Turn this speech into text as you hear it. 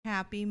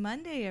Happy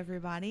Monday,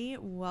 everybody.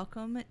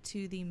 Welcome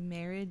to the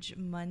Marriage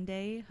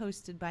Monday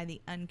hosted by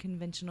the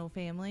Unconventional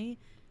Family,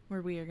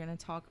 where we are going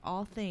to talk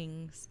all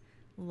things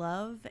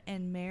love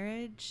and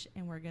marriage,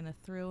 and we're going to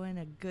throw in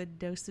a good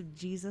dose of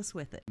Jesus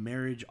with it.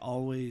 Marriage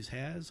always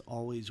has,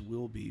 always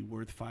will be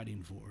worth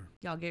fighting for.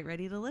 Y'all get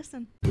ready to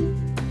listen.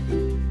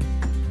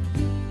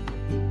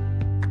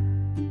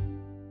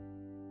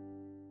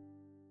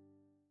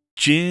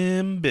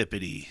 Jim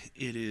Bippity.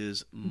 It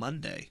is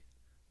Monday,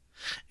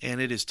 and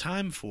it is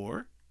time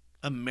for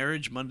a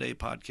Marriage Monday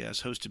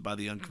podcast hosted by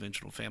the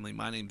Unconventional Family.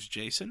 My name's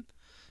Jason,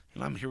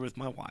 and I'm here with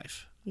my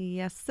wife.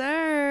 Yes,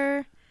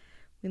 sir.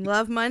 We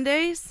love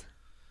Mondays.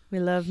 We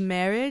love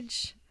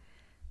marriage.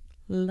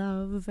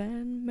 Love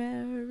and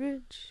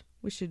marriage.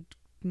 We should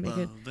make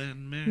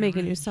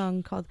a new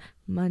song called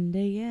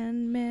Monday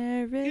and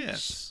Marriage.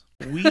 Yes.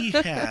 We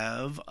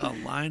have a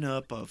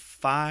lineup of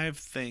 5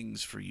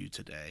 things for you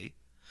today.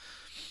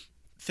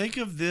 Think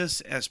of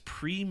this as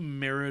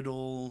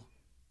premarital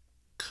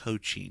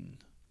coaching.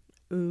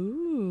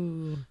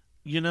 Ooh.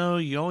 You know,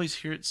 you always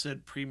hear it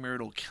said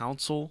premarital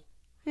counsel.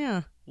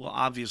 Yeah. Well,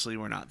 obviously,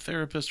 we're not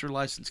therapists or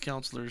licensed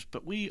counselors,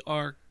 but we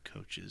are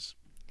coaches.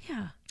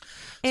 Yeah.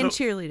 And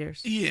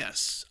cheerleaders.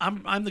 Yes.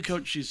 I'm the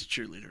coach. She's a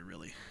cheerleader,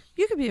 really.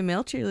 You could be a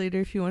male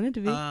cheerleader if you wanted to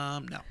be.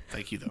 No.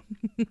 Thank you,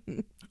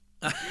 though.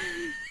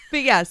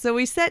 But yeah, so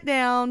we sat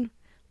down,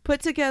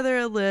 put together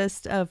a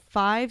list of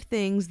 5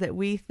 things that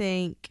we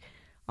think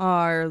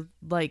are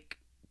like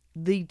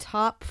the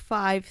top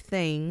 5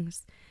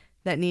 things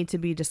that need to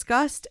be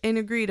discussed and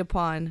agreed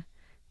upon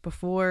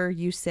before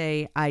you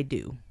say, I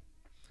do.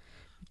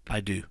 I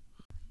do.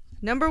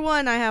 Number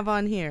 1 I have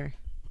on here.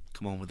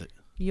 Come on with it.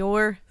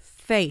 Your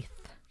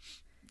faith.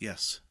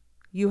 Yes.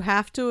 You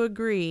have to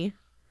agree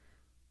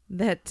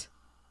that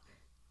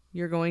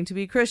you're going to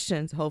be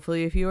Christians.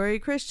 Hopefully, if you are a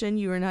Christian,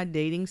 you are not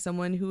dating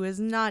someone who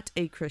is not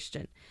a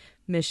Christian.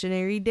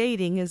 Missionary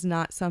dating is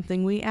not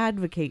something we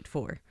advocate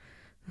for.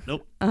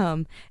 Nope.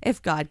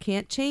 If God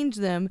can't change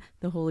them,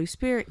 the Holy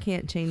Spirit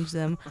can't change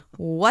them.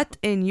 What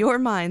in your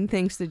mind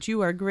thinks that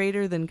you are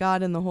greater than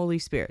God and the Holy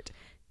Spirit?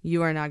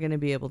 You are not going to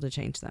be able to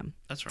change them.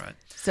 That's right.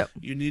 So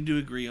you need to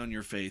agree on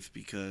your faith,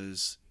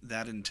 because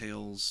that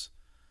entails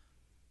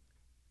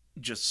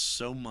just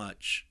so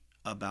much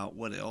about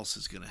what else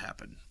is going to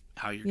happen,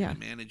 how you're going to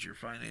manage your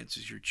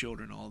finances, your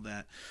children, all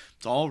that.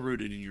 It's all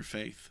rooted in your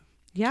faith.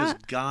 Yeah.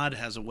 Because God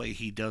has a way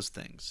he does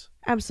things.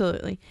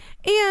 Absolutely.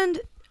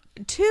 And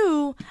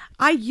 2,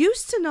 I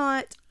used to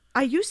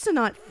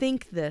not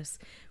think this,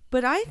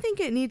 but I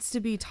think it needs to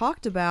be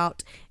talked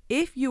about.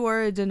 If you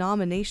are a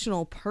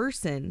denominational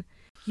person,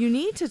 you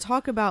need to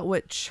talk about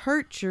what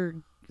church you're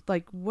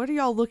like. What are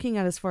y'all looking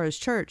at as far as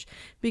church?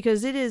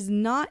 Because it is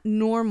not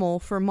normal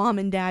for mom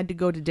and dad to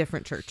go to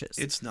different churches.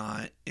 It's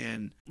not.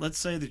 And let's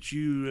say that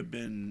you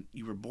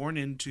were born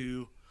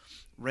into,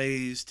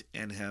 raised,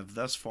 and have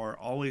thus far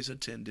always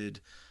attended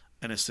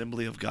an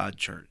Assembly of God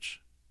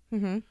church.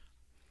 Mm-hmm.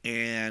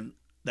 And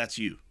that's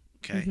you,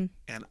 okay? Mm-hmm.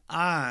 And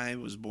I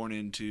was born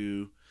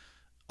into,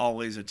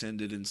 always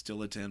attended, and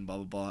still attend, blah,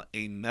 blah, blah,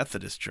 a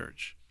Methodist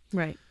church.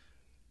 Right.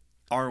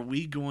 Are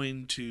we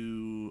going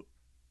to,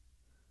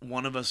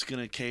 one of us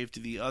going to cave to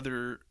the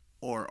other,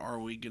 or are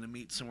we going to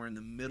meet somewhere in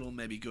the middle,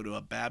 maybe go to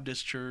a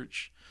Baptist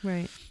church?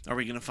 Right. Are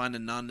we going to find a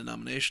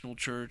non-denominational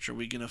church? Are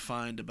we going to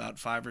find about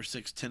 5 or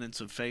 6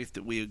 tenets of faith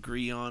that we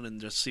agree on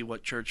and just see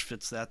what church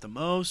fits that the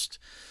most?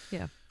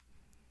 Yeah.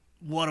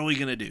 What are we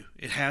going to do?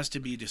 It has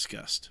to be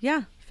discussed.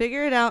 Yeah.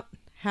 Figure it out.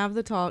 Have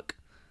the talk.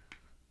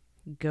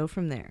 Go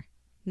from there.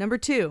 Number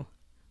 2,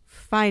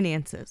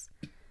 finances.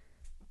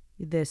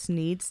 This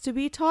needs to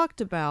be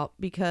talked about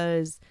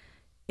because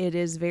it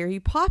is very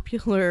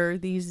popular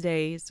these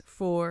days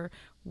for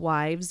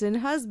wives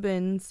and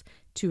husbands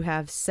to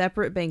have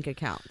separate bank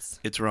accounts.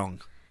 It's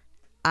wrong.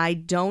 I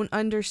don't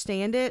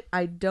understand it.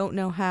 I don't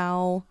know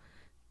how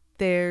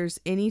there's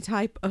any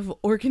type of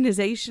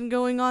organization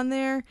going on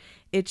there.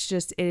 It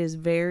is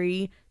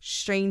very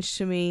strange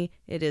to me.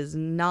 It is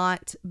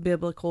not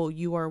biblical.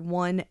 You are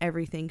one.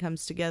 Everything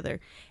comes together.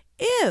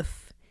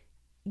 If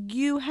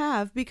you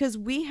have, because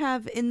we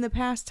have in the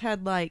past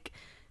had like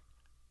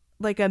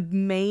a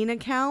main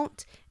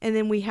account, and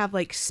then we have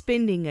like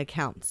spending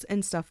accounts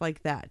and stuff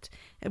like that,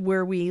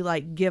 where we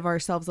give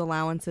ourselves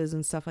allowances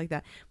and stuff like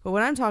that. But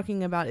what I'm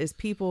talking about is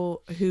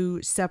people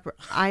who separate.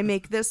 I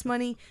make this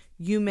money,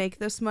 you make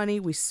this money,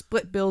 we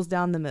split bills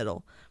down the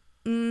middle.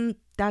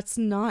 That's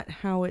not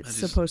how it's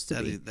supposed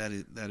to be. That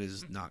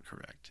is not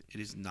correct. It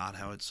is not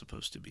how it's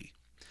supposed to be.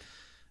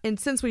 And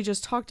since we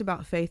just talked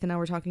about faith and now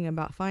we're talking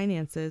about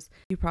finances,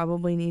 you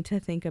probably need to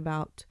think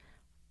about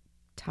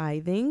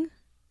tithing.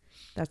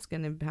 That's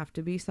going to have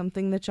to be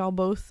something that y'all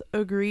both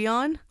agree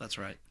on. That's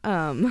right.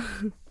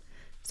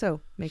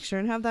 So make sure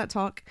and have that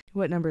talk.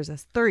 What number is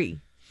this? 3.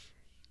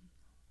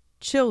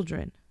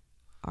 Children.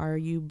 Are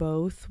you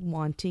both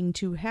wanting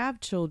to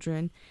have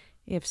children?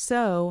 If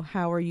so,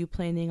 how are you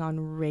planning on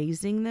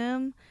raising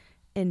them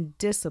and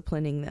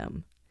disciplining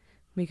them?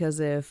 Because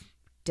if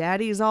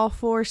Daddy's all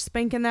for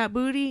spanking that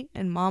booty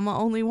and Mama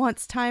only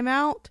wants time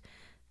out,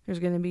 There's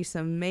going to be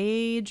some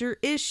major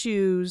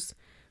issues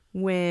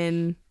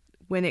when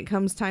it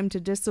comes time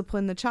to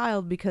discipline the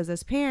child, because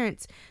as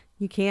parents,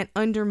 you can't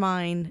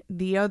undermine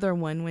the other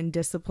one when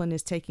discipline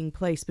is taking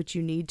place, but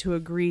you need to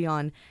agree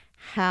on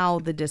how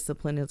the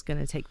discipline is going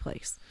to take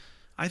place.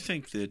 I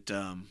think that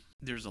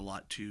there's a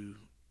lot to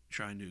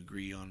trying to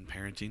agree on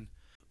parenting.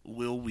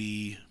 Do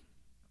we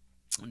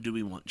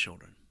want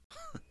children?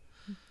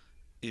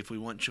 If we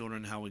want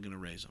children, how are we going to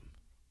raise them?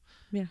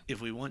 Yeah.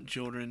 If we want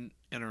children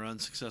and are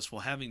unsuccessful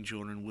having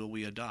children, will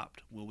we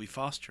adopt? Will we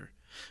foster?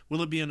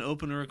 Will it be an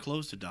open or a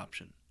closed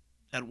adoption?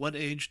 At what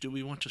age do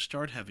we want to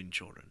start having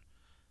children?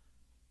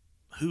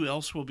 Who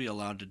else will be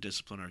allowed to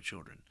discipline our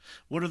children?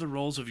 What are the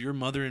roles of your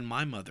mother and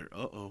my mother?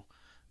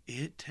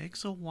 It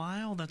takes a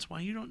while. That's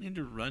why you don't need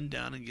to run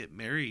down and get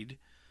married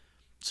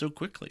so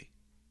quickly.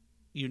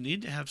 You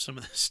need to have some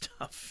of this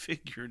stuff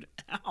figured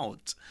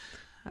out.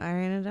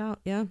 Iron it out,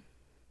 yeah.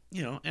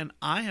 And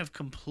I have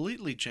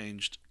completely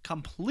changed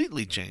on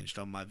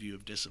my view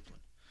of discipline,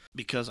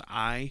 because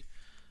I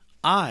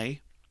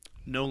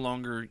no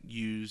longer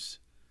use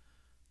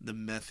the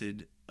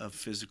method of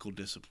physical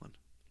discipline.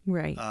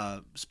 Right.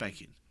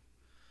 Spanking.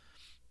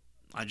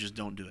 I just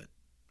don't do it.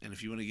 And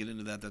if you want to get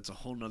into that, that's a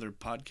whole nother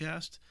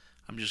podcast.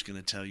 I'm just going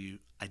to tell you,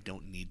 I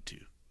don't need to.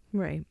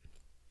 Right.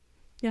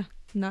 Yeah,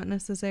 not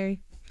necessary.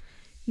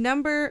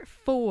 Number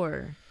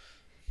 4,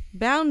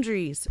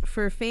 boundaries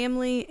for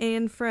family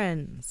and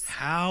friends.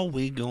 How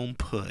we gonna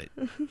put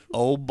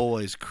old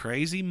boy's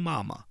crazy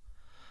mama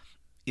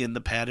in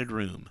the padded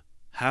room?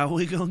 How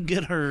we gonna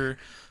get her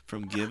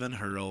from giving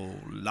her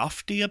old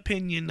lofty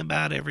opinion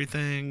about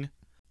everything?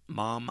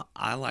 Mom,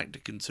 I like to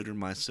consider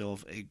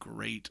myself a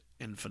great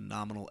and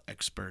phenomenal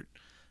expert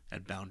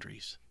at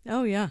boundaries.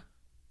 Oh, yeah.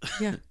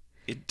 Yeah.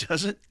 It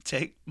doesn't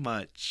take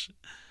much,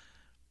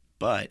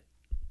 but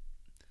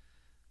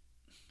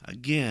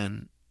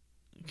again,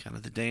 kind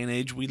of the day and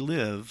age we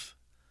live,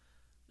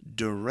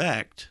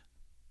 direct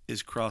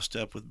is crossed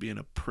up with being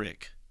a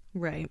prick.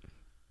 Right.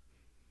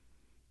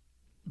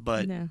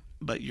 But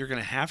you're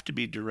going to have to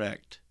be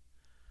direct.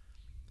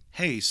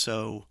 Hey,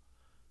 so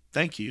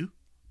thank you.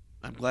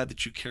 I'm glad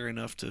that you care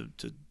enough to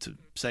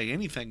say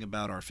anything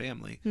about our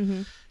family.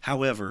 Mm-hmm.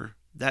 However,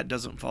 that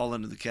doesn't fall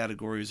into the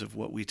categories of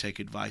what we take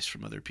advice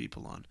from other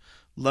people on.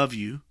 Love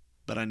you,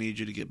 but I need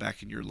you to get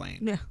back in your lane.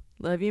 Yeah.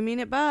 Love you, mean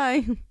it,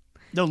 bye.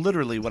 No,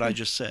 literally what I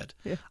just said.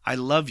 Yeah. I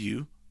love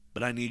you,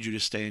 but I need you to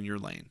stay in your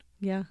lane.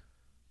 Yeah.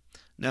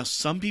 Now,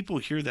 some people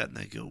hear that and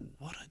they go,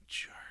 what a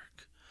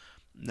jerk.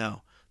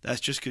 No,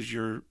 that's just because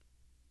you're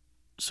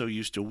so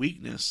used to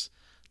weakness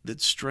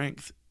that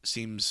strength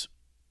seems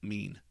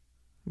mean.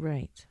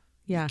 Right.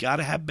 Yeah. You got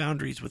to have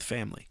boundaries with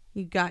family.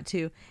 You got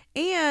to.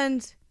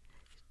 And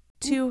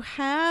to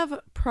have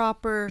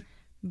proper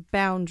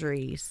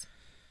boundaries,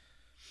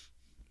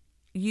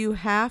 you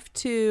have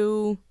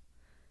to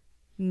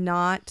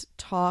not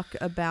talk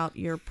about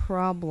your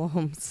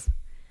problems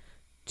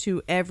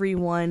to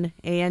everyone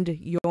and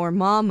your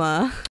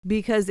mama,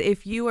 because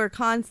if you are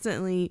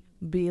constantly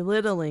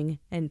belittling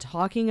and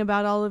talking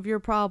about all of your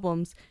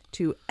problems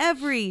to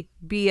every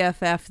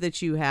BFF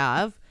that you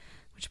have,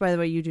 which by the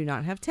way, you do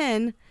not have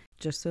 10,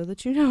 just so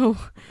that you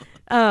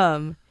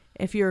know,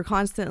 if you're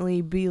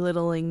constantly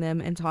belittling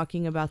them and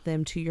talking about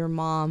them to your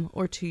mom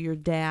or to your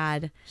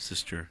dad,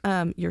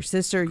 your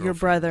sister, your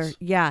brother,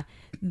 yeah,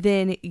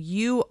 then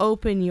you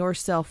open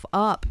yourself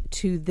up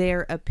to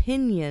their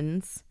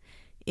opinions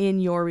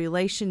in your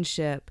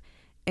relationship,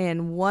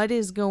 and what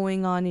is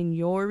going on in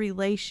your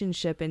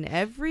relationship and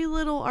every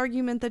little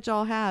argument that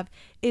y'all have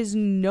is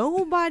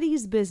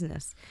nobody's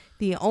business.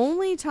 The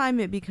only time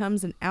it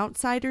becomes an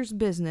outsider's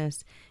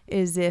business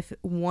is if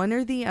one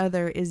or the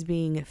other is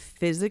being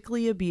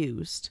physically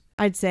abused,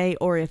 I'd say,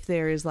 or if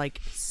there is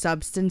like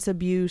substance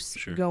abuse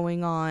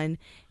going on,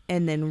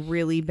 and then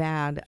really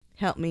bad.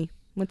 Help me.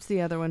 What's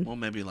the other one? Well,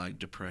 maybe like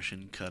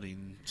depression,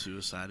 cutting,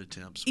 suicide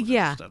attempts.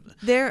 Yeah. Stuff.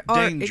 There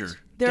are danger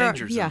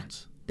zones. Yeah,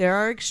 there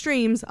are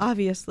extremes,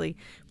 obviously.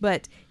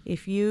 But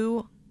if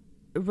you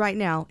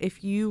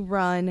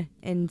run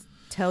and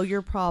tell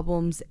your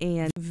problems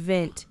and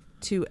vent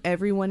to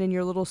everyone in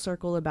your little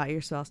circle about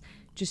your spouse,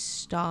 just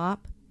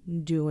stop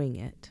doing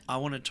it. I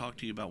want to talk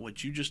to you about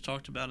what you just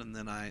talked about, and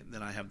then I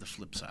have the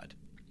flip side.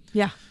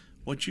 Yeah.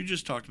 What you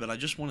just talked about, I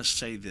just want to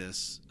say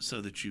this so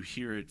that you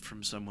hear it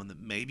from someone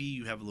that maybe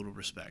you have a little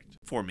respect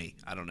for. Me,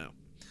 I don't know.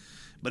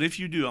 But if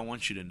you do, I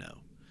want you to know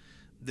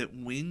that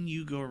when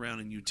you go around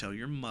and you tell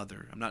your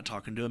mother, I'm not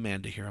talking to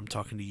Amanda here, I'm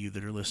talking to you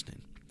that are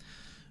listening.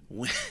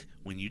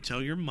 When you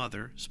tell your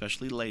mother,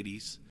 especially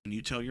ladies, when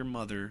you tell your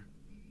mother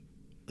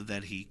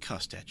that he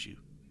cussed at you,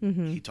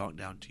 he talked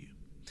down to you,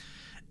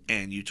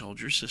 and you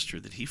told your sister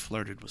that he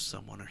flirted with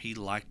someone or he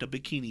liked a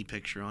bikini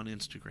picture on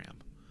Instagram,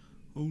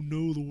 oh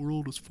no, the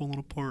world is falling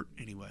apart.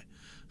 Anyway.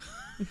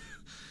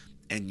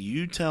 And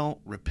you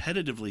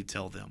repetitively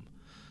tell them,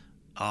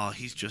 oh,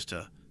 he's just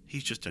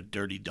a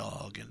dirty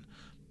dog and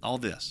all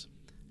this.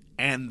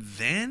 And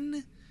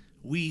then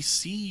we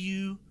see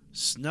you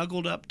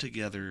snuggled up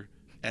together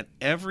at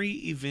every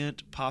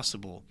event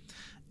possible.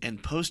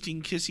 and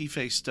posting kissy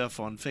face stuff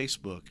on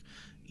Facebook,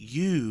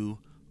 you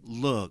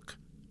look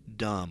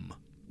dumb.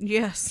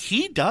 Yes.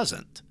 He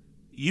doesn't.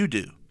 You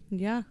do.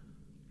 Yeah.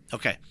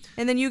 Okay.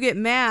 And then you get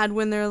mad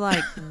when they're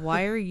like,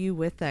 why are you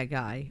with that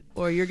guy?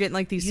 Or you're getting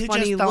like these You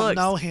funny just don't looks.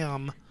 know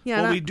him.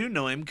 Yeah, well, we do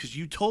know him because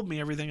you told me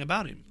everything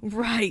about him.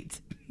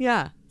 Right.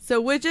 Yeah. So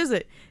which is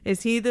it?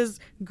 Is he this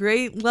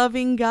great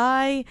loving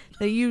guy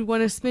that you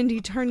want to spend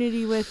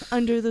eternity with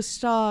under the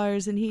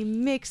stars and he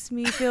makes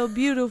me feel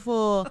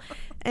beautiful?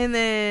 And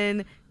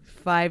then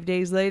 5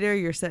 days later,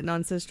 you're sitting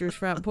on sister's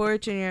front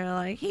porch and you're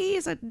like,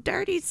 he's a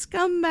dirty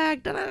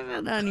scumbag. Da, da,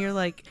 da, da. And you're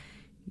like,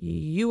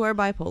 you are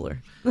bipolar.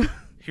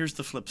 Here's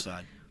the flip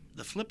side.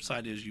 The flip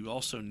side is you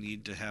also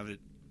need to have it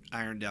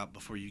ironed out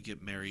before you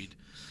get married.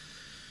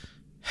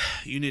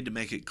 You need to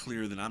make it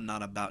clear that I'm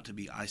not about to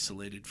be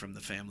isolated from the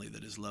family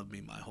that has loved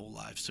me my whole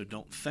life. So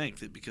don't think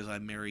that because I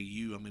marry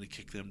you, I'm going to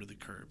kick them to the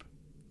curb.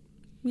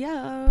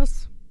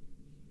 Yes.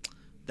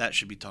 That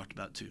should be talked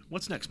about too.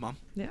 What's next, Mom?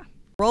 Yeah.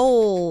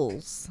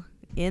 Rolls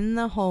in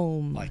the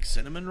home. Like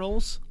cinnamon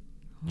rolls?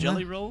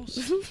 Jelly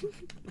rolls?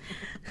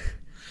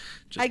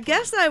 I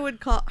guess I would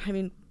call,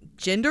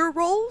 gender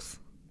roles?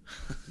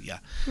 Yeah.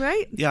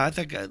 Right? Yeah, I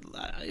think,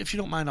 if you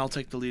don't mind, I'll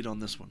take the lead on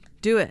this one.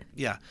 Do it.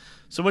 Yeah.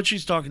 So what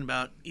she's talking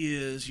about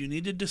is you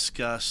need to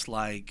discuss,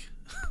 like,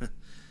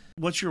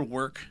 what's your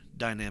work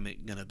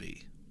dynamic going to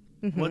be?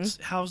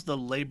 Mm-hmm. How's the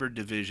labor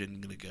division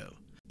going to go?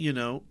 You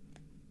know,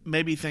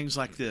 maybe things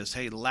like this.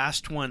 Hey,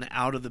 last one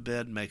out of the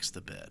bed makes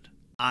the bed.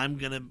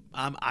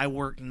 I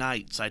work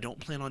nights. I don't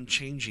plan on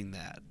changing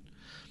that.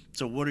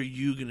 So what are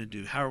you going to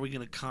do? How are we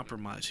going to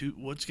compromise?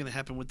 What's going to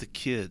happen with the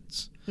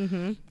kids?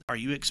 Mm-hmm. Are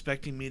you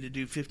expecting me to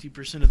do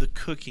 50% of the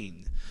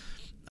cooking?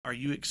 Are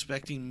you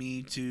expecting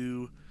me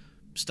to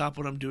stop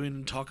what I'm doing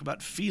and talk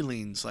about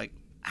feelings? Like,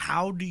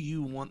 how do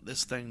you want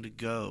this thing to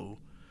go?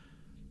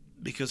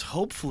 Because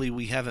hopefully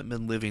we haven't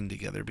been living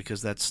together,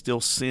 because that's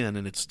still sin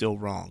and it's still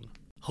wrong.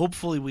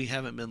 Hopefully we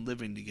haven't been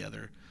living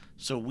together.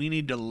 So we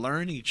need to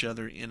learn each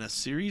other in a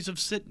series of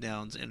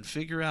sit-downs and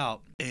figure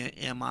out,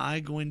 am I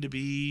going to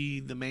be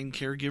the main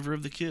caregiver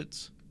of the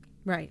kids?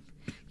 Right.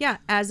 Yeah,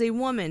 as a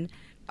woman,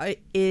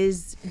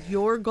 is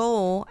your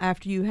goal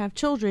after you have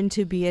children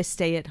to be a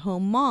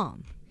stay-at-home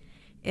mom?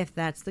 If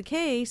that's the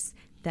case,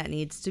 that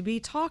needs to be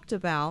talked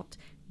about,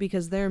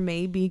 because there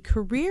may be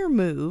career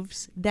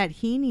moves that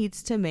he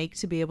needs to make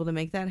to be able to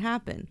make that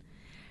happen.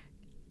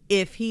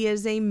 If he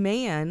is a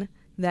man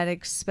that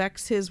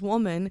expects his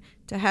woman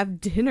to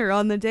have dinner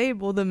on the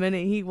table the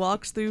minute he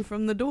walks through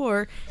from the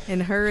door,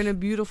 and her in a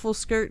beautiful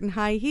skirt and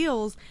high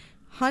heels,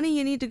 honey,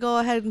 you need to go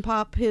ahead and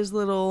pop his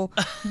little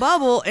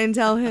bubble and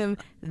tell him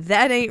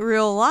that ain't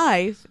real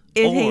life.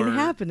 It ain't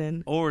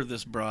happening. Or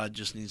this broad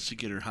just needs to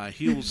get her high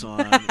heels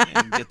on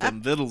and get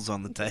them vittles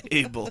on the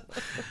table.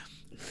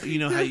 You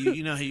know how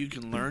you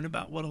can learn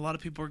about what a lot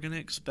of people are going to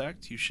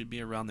expect? You should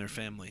be around their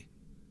family.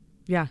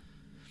 Yeah.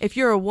 If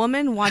you're a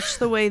woman, watch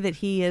the way that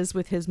he is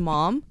with his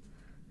mom,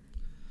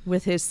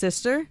 with his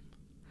sister.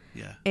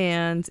 Yeah.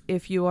 And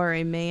if you are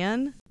a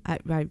man, I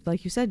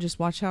like you said, just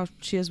watch how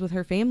she is with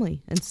her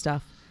family and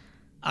stuff.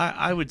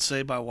 I would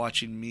say by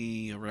watching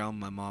me around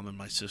my mom and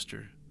my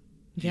sister,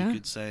 you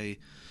could say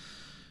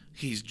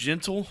he's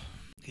gentle,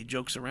 he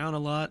jokes around a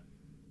lot,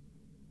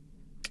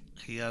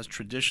 he has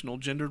traditional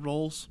gendered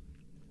roles.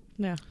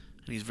 Yeah.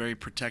 And he's very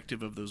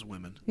protective of those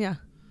women. Yeah.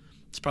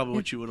 It's probably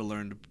what you would have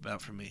learned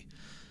about from me.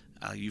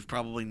 You've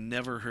probably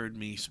never heard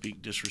me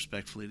speak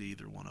disrespectfully to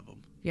either one of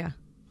them. Yeah.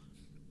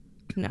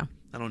 No.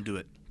 I don't do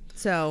it.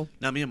 So.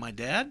 Now, me and my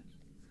dad,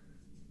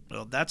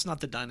 well, that's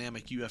not the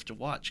dynamic you have to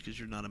watch because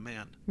you're not a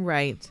man.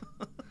 Right.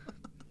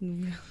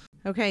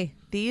 Okay.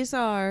 These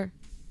are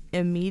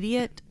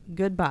immediate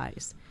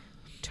goodbyes.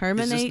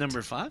 Terminate. Is this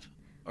number 5?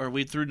 Or are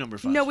we through number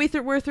 5? No, we're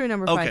through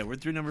number 5. Okay, we're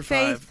through number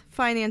 5. Faith,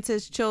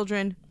 finances,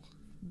 children,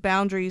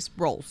 boundaries,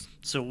 roles.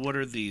 So what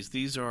are these?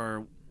 These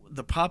are,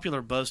 the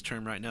popular buzz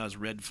term right now is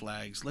red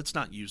flags. Let's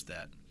not use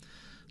that.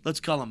 Let's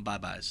call them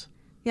bye-byes.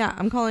 Yeah,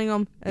 I'm calling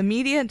them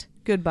immediate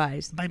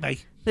goodbyes. Bye-bye.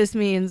 This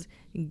means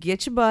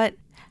get your butt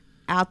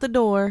out the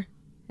door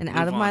and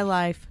out of my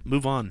life.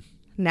 Move on.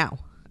 Now,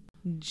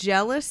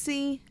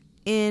 jealousy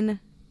in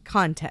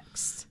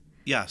context.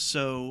 Yeah,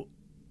 so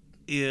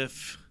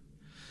if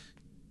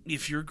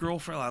your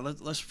girlfriend,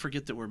 let's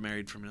forget that we're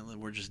married for a minute,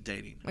 we're just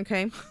dating.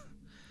 Okay.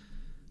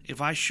 If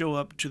I show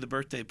up to the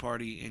birthday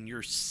party and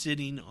you're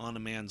sitting on a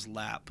man's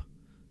lap,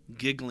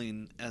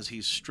 giggling as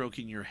he's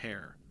stroking your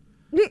hair,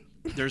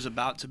 there's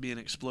about to be an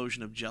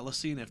explosion of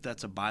jealousy, and if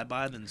that's a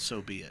bye-bye, then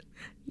so be it.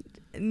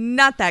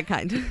 Not that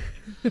kind.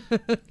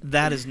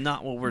 That is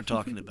not what we're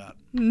talking about.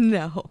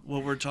 No.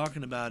 What we're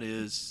talking about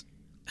is,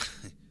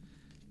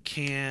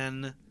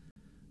 can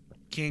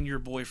your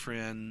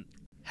boyfriend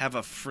have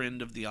a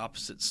friend of the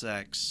opposite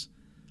sex,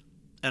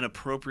 an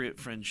appropriate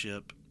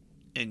friendship,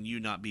 and you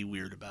not be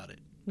weird about it?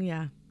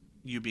 Yeah.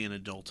 You be an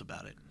adult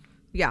about it.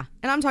 Yeah.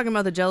 And I'm talking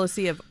about the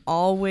jealousy of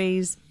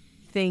always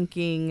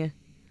thinking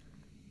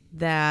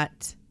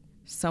that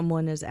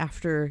someone is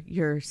after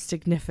your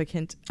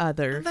significant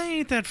other. They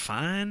ain't that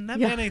fine. That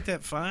man ain't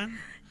that fine.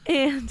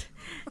 And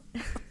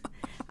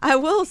I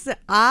will say,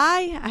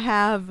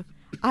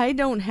 I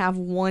don't have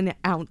 1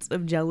 ounce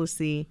of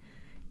jealousy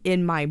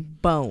in my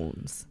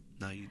bones,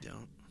 No, you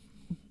don't.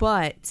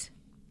 but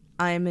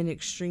I am an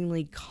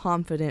extremely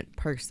confident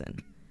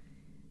person.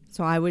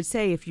 So I would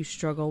say if you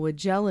struggle with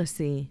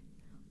jealousy,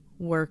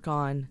 work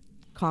on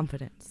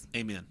confidence.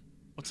 Amen.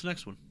 What's the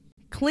next one?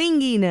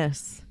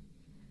 Clinginess.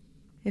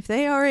 If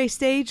they are a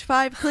stage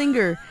 5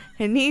 clinger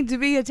and need to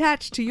be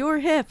attached to your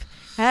hip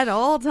at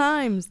all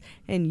times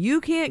and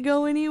you can't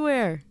go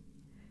anywhere,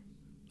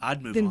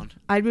 I'd move then on.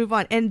 I'd move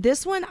on. And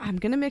this one, I'm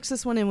going to mix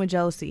this one in with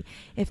jealousy.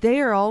 If they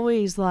are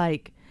always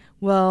like,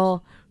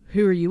 well,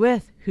 who are you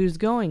with? Who's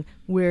going?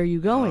 Where are you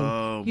going?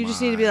 Oh, You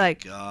just need to be my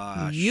like,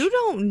 gosh. you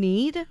don't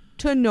need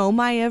to know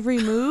my every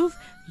move.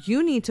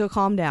 You need to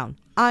calm down.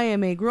 I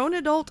am a grown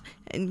adult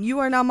and you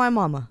are not my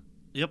mama.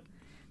 Yep.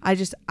 I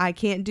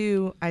can't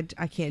do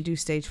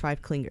stage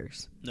 5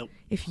 clingers. Nope.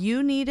 If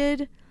you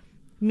needed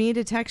me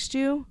to text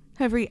you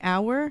every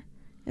hour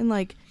and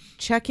like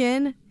check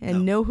in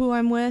and know who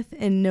I'm with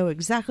and know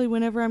exactly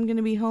whenever I'm going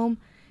to be home,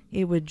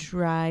 it would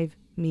drive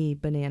me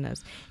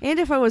bananas. And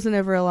if I wasn't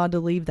ever allowed to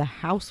leave the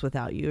house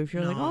without you, if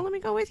you're like, oh, let me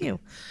go with you.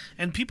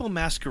 And people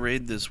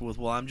masquerade this with,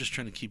 well, I'm just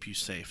trying to keep you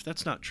safe.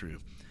 That's not true.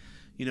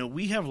 You know,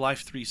 we have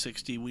Life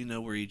 360. We know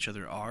where each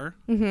other are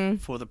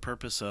for the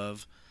purpose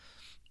of,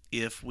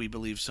 if we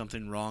believe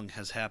something wrong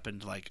has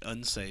happened, like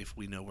unsafe,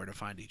 we know where to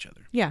find each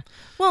other. Yeah.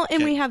 Well,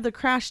 and Okay. we have the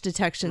crash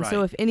detection.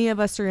 So Right. if any of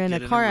us are in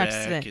Get a car wreck,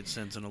 accident. it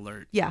sends an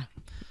alert. Yeah.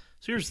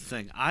 So here's the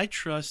thing. I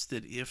trust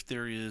that if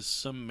there is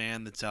some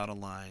man that's out of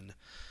line,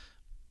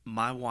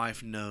 my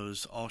wife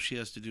knows all she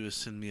has to do is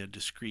send me a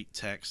discreet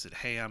text that,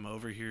 hey, I'm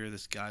over here.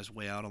 This guy's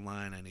way out of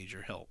line. I need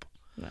your help.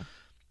 Yeah.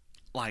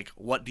 Like,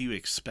 what do you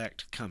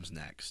expect comes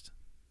next?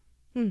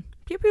 Pew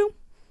pew.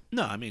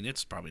 No, I mean,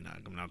 it's probably not.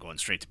 I'm not going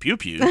straight to pew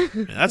pew.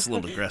 That's a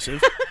little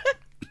aggressive.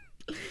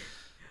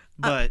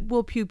 But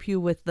We'll pew pew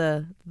with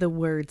the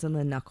words and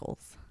the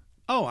knuckles.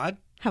 How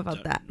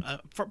about that?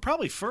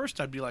 Probably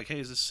first, I'd be like, hey,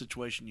 is this a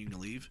situation you can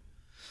leave?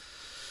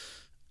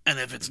 And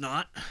if it's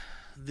not,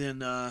 then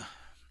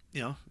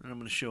then I'm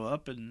going to show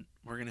up and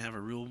we're going to have a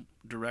real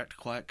direct,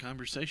 quiet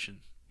conversation.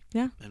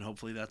 Yeah. And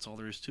hopefully that's all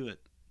there is to it.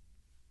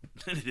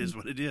 And it is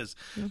what it is.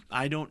 Yeah.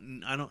 I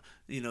don't,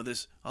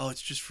 this,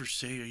 it's just for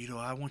sale.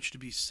 I want you to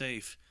be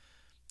safe.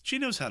 She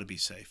knows how to be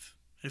safe.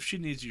 If she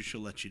needs you,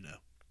 she'll let you know.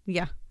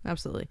 Yeah,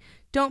 absolutely.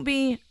 Don't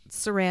be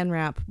saran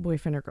wrap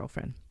boyfriend or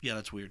girlfriend. Yeah,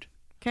 that's weird.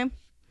 Okay.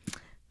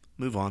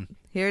 Move on.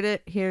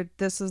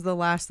 This is the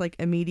last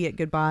immediate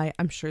goodbye.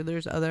 I'm sure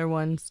there's other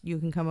ones. You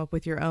can come up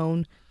with your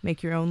own,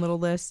 make your own little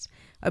list.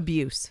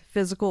 Abuse,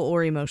 physical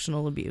or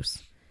emotional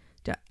abuse.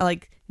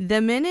 Like the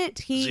minute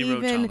he Zero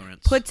even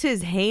tolerance. puts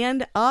his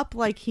hand up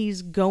like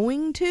he's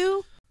going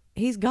to,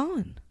 he's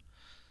gone.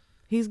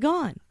 He's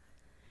gone.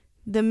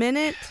 The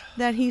minute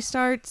that he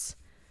starts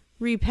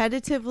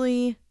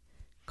repetitively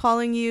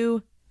calling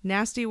you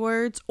nasty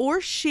words,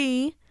 or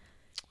she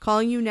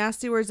calling you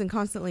nasty words and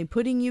constantly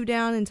putting you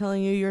down and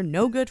telling you you're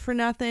no good for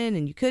nothing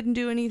and you couldn't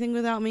do anything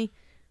without me,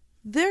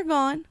 they're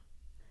gone.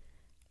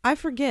 I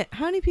forget,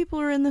 how many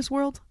people are in this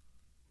world?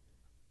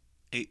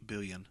 8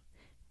 billion.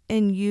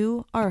 And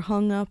you are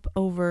hung up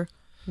over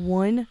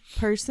one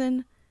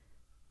person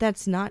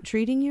that's not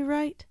treating you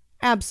right?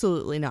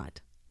 Absolutely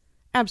not.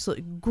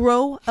 Absolutely.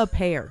 Grow a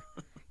pair.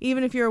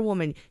 Even if you're a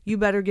woman, you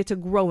better get to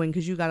growing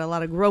because you got a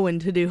lot of growing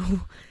to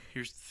do.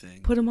 Here's the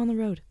thing. Put them on the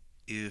road.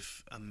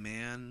 If a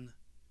man,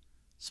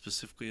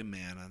 specifically a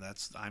man,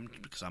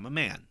 because I'm a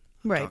man.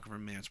 Right. I'm talking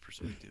from a man's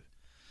perspective.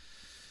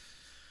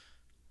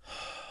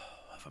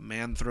 If a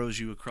man throws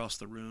you across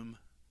the room,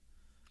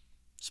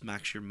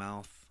 smacks your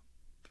mouth,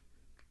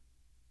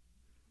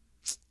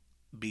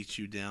 beats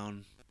you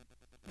down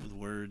with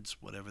words,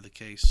 whatever the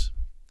case,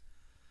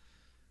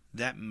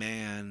 that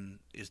man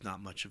is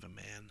not much of a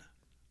man.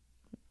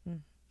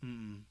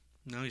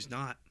 No, he's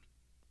not.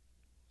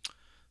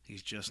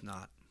 He's just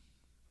not.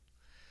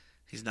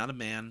 He's not a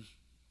man.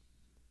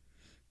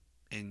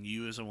 And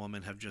you as a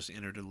woman have just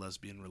entered a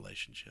lesbian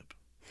relationship.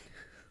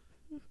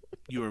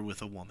 You are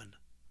with a woman.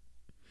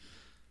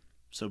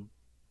 So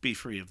be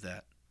free of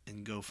that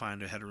and go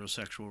find a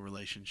heterosexual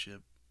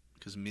relationship,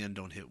 because men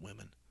don't hit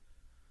women.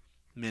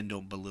 Men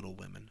don't belittle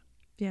women.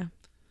 Yeah.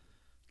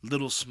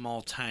 Little,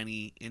 small,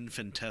 tiny,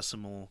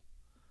 infinitesimal,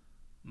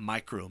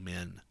 micro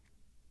men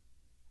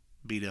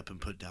beat up and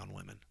put down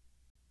women.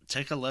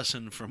 Take a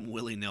lesson from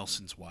Willie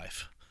Nelson's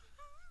wife.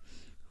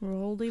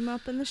 Rolled him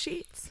up in the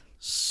sheets.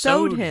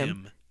 Sewed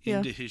him Yeah.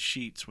 into his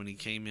sheets when he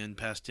came in,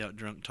 passed out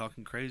drunk,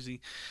 talking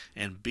crazy,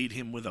 and beat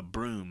him with a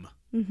broom.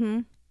 Mm-hmm.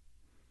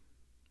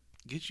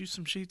 Get you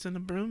some sheets and a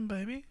broom,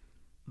 baby.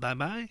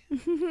 Bye-bye.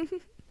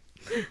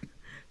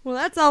 Well,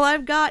 that's all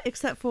I've got,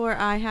 except for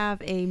I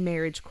have a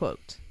marriage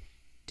quote.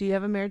 Do you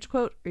have a marriage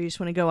quote, or you just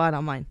want to go out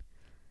on mine?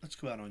 Let's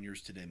go out on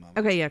yours today, Mama.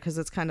 Okay, yeah, because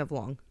it's kind of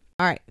long.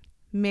 All right.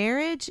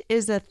 Marriage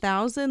is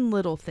 1,000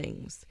 little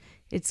things.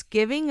 It's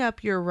giving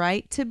up your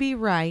right to be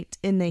right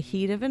in the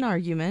heat of an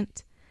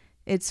argument.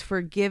 It's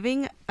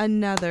forgiving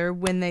another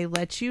when they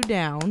let you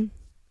down.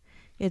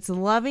 It's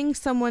loving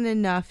someone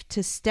enough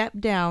to step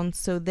down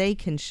so they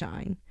can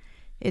shine.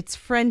 It's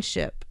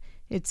friendship.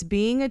 It's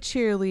being a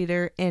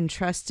cheerleader and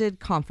trusted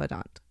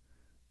confidant.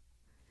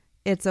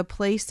 It's a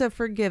place of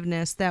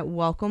forgiveness that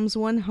welcomes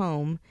one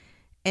home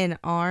and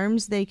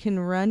arms they can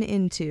run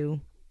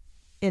into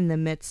in the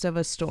midst of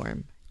a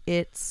storm.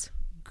 It's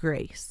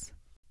grace.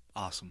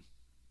 Awesome.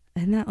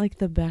 Isn't that like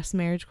the best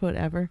marriage quote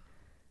ever?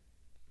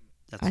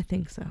 I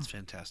think so. That's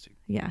fantastic.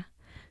 Yeah.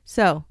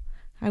 So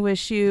I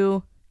wish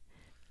you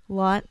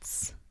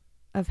lots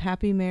of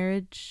happy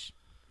marriage.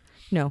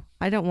 No,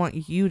 I don't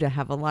want you to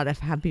have a lot of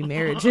happy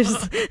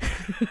marriages.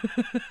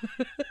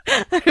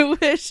 I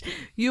wish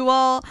you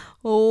all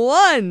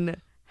one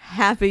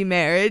happy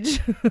marriage.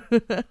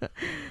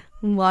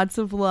 Lots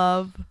of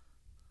love.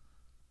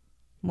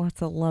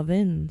 Lots of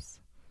love-ins.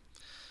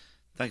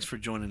 Thanks for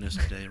joining us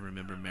today.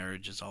 Remember,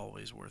 marriage is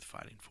always worth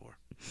fighting for.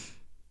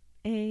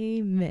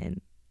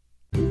 Amen.